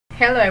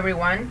Hello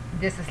everyone,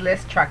 this is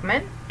Liz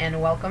Truckman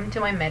and welcome to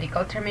my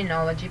medical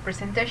terminology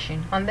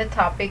presentation on the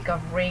topic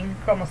of ring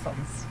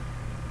chromosomes.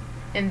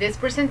 In this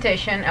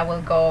presentation I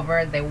will go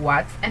over the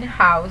whats and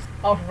hows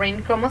of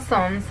ring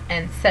chromosomes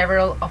and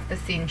several of the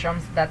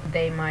syndromes that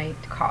they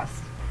might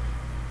cause.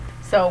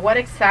 So what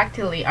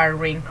exactly are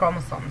ring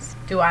chromosomes?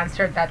 To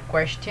answer that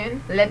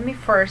question, let me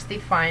first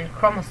define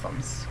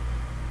chromosomes.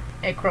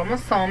 A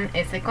chromosome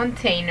is a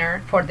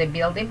container for the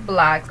building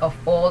blocks of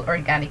all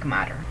organic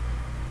matter.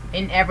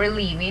 In every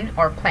living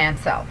or plant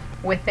cell,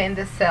 within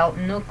the cell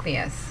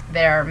nucleus,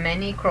 there are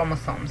many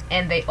chromosomes,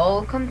 and they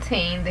all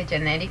contain the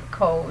genetic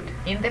code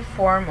in the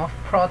form of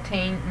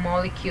protein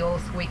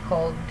molecules we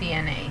call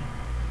DNA.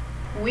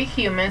 We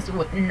humans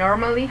would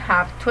normally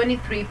have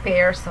 23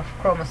 pairs of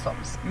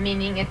chromosomes,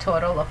 meaning a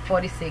total of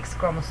 46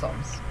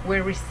 chromosomes. We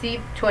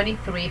receive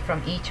 23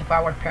 from each of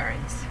our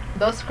parents.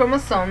 Those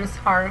chromosomes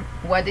are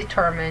what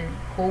determine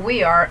who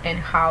we are and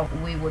how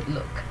we would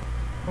look.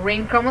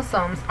 Ring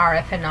chromosomes are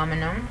a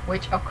phenomenon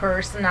which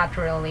occurs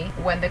naturally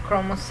when the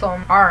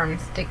chromosome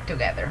arms stick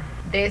together.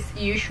 This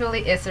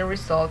usually is a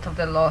result of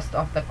the loss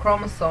of the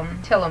chromosome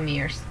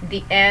telomeres,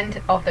 the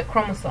end of the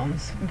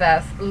chromosomes,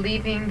 thus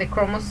leaving the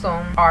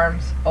chromosome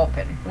arms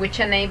open, which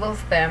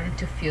enables them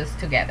to fuse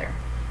together.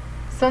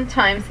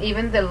 Sometimes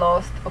even the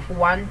loss of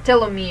one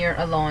telomere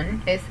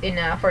alone is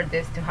enough for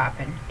this to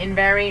happen. In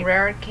very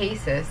rare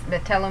cases, the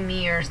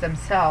telomeres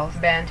themselves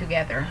band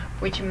together,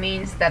 which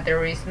means that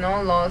there is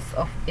no loss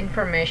of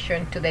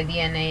information to the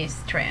DNA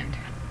strand.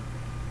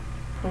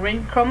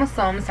 Ring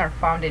chromosomes are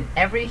found in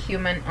every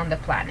human on the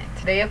planet.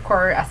 They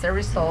occur as a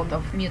result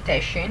of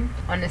mutation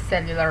on a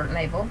cellular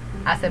level,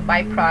 as a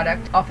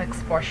byproduct of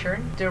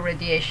exposure to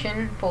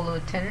radiation,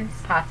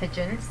 pollutants,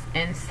 pathogens,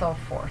 and so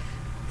forth.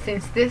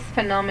 Since this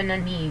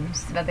phenomenon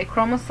means that the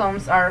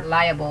chromosomes are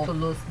liable to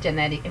lose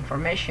genetic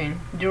information,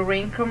 do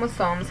ring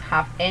chromosomes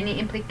have any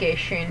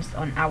implications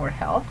on our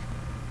health?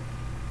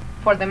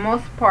 For the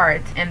most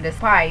part, and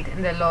despite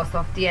the loss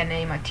of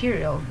DNA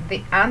material,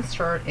 the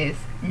answer is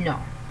no.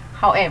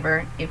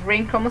 However, if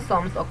ring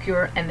chromosomes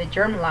occur in the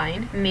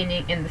germline,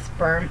 meaning in the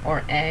sperm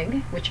or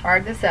egg, which are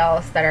the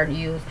cells that are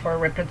used for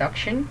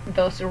reproduction,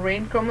 those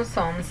ring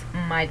chromosomes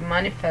might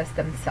manifest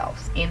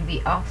themselves in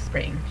the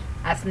offspring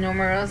as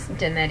numerous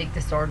genetic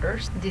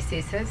disorders,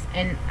 diseases,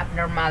 and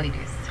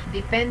abnormalities,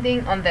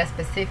 depending on the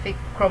specific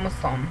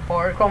chromosome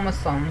or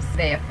chromosomes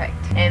they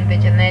affect, and the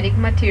genetic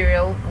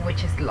material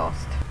which is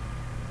lost.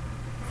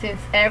 Since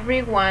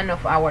every one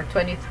of our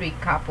 23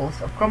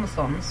 couples of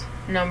chromosomes,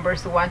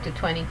 numbers 1 to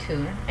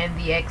 22, and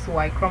the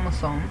XY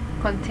chromosome,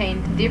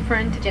 contain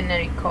different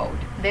genetic code,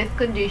 these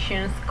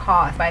conditions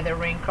caused by the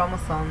ring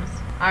chromosomes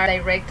are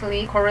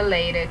directly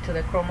correlated to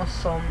the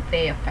chromosome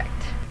they affect.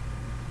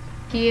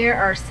 Here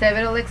are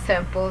several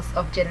examples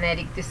of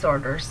genetic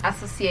disorders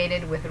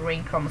associated with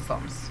ring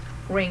chromosomes.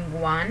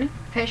 Ring 1,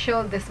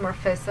 facial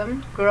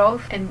dysmorphism,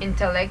 growth and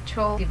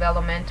intellectual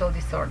developmental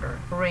disorder.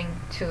 Ring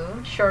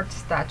 2, short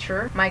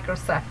stature,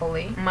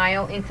 microcephaly,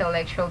 mild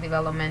intellectual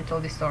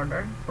developmental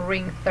disorder.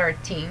 Ring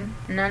 13,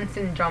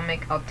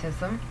 non-syndromic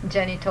autism,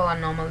 genital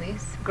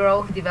anomalies,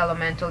 growth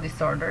developmental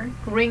disorder.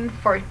 Ring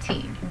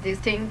 14,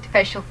 distinct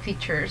facial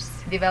features,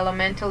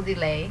 developmental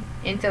delay,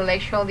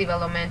 intellectual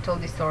developmental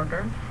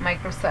disorder,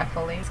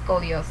 microcephaly,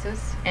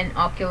 scoliosis, and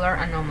ocular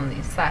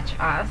anomalies such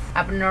as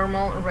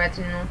abnormal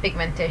retinal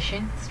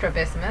pigmentation,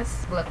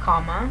 strabismus,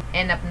 glaucoma,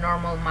 and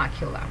abnormal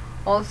macula.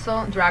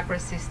 Also,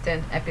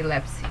 drug-resistant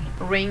epilepsy.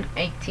 Ring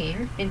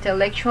 18,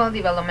 intellectual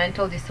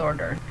developmental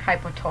disorder,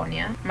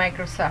 hypotonia,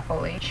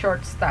 microcephaly,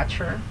 short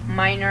stature,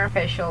 minor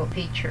facial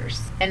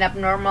features, and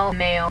abnormal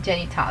male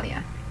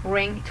genitalia.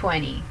 Ring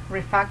 20,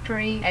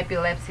 refractory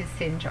epilepsy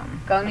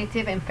syndrome,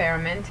 cognitive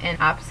impairment and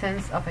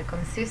absence of a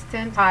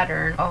consistent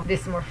pattern of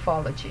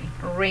dysmorphology.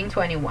 Ring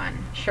 21,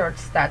 short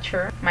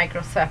stature,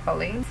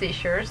 microcephaly,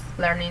 seizures,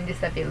 learning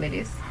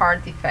disabilities,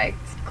 heart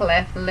defects,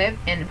 cleft lip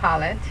and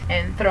palate,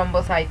 and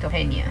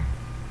thrombocytopenia.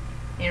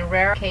 In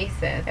rare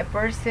cases, a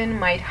person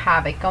might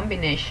have a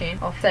combination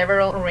of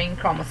several ring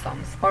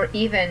chromosomes, or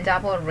even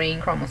double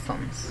ring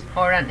chromosomes,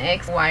 or an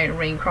XY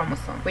ring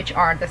chromosome, which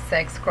are the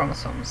sex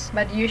chromosomes.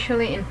 But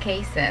usually in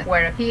cases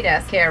where a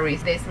fetus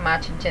carries this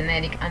much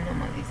genetic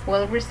anomalies,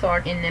 will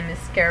result in a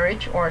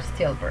miscarriage or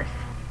stillbirth.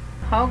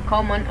 How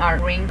common are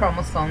ring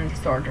chromosome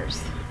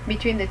disorders?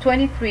 Between the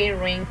 23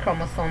 ring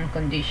chromosome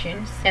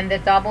conditions and the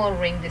double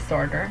ring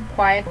disorder,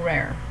 quite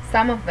rare.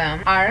 Some of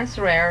them are as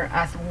rare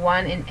as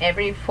 1 in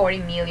every 40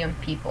 million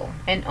people,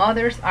 and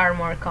others are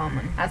more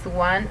common, as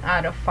 1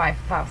 out of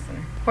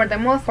 5,000. For the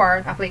most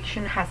part,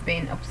 affliction has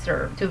been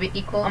observed to be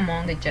equal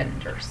among the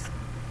genders.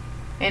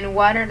 And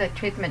what are the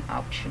treatment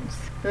options?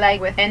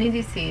 Like with any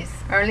disease,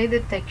 early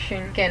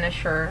detection can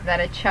assure that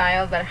a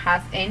child that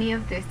has any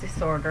of these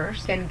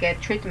disorders can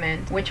get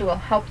treatment which will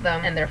help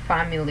them and their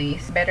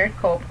families better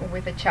cope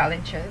with the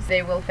challenges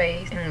they will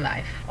face in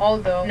life,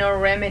 although no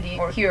remedy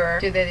or cure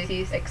to the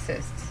disease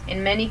exists.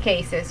 In many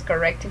cases,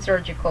 corrective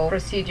surgical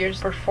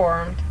procedures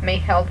performed may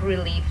help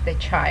relieve the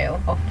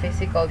child of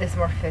physical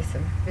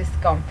dysmorphism,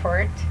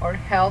 discomfort, or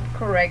help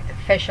correct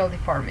facial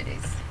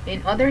deformities.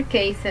 In other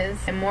cases,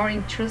 a more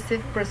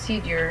intrusive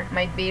procedure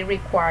might be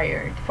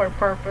required for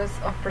purpose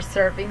of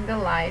preserving the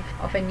life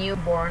of a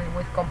newborn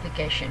with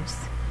complications.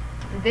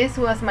 This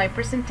was my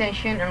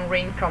presentation on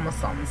ring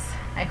chromosomes.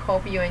 I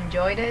hope you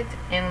enjoyed it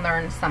and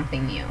learned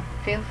something new.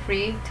 Feel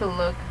free to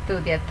look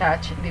through the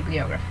attached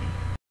bibliography.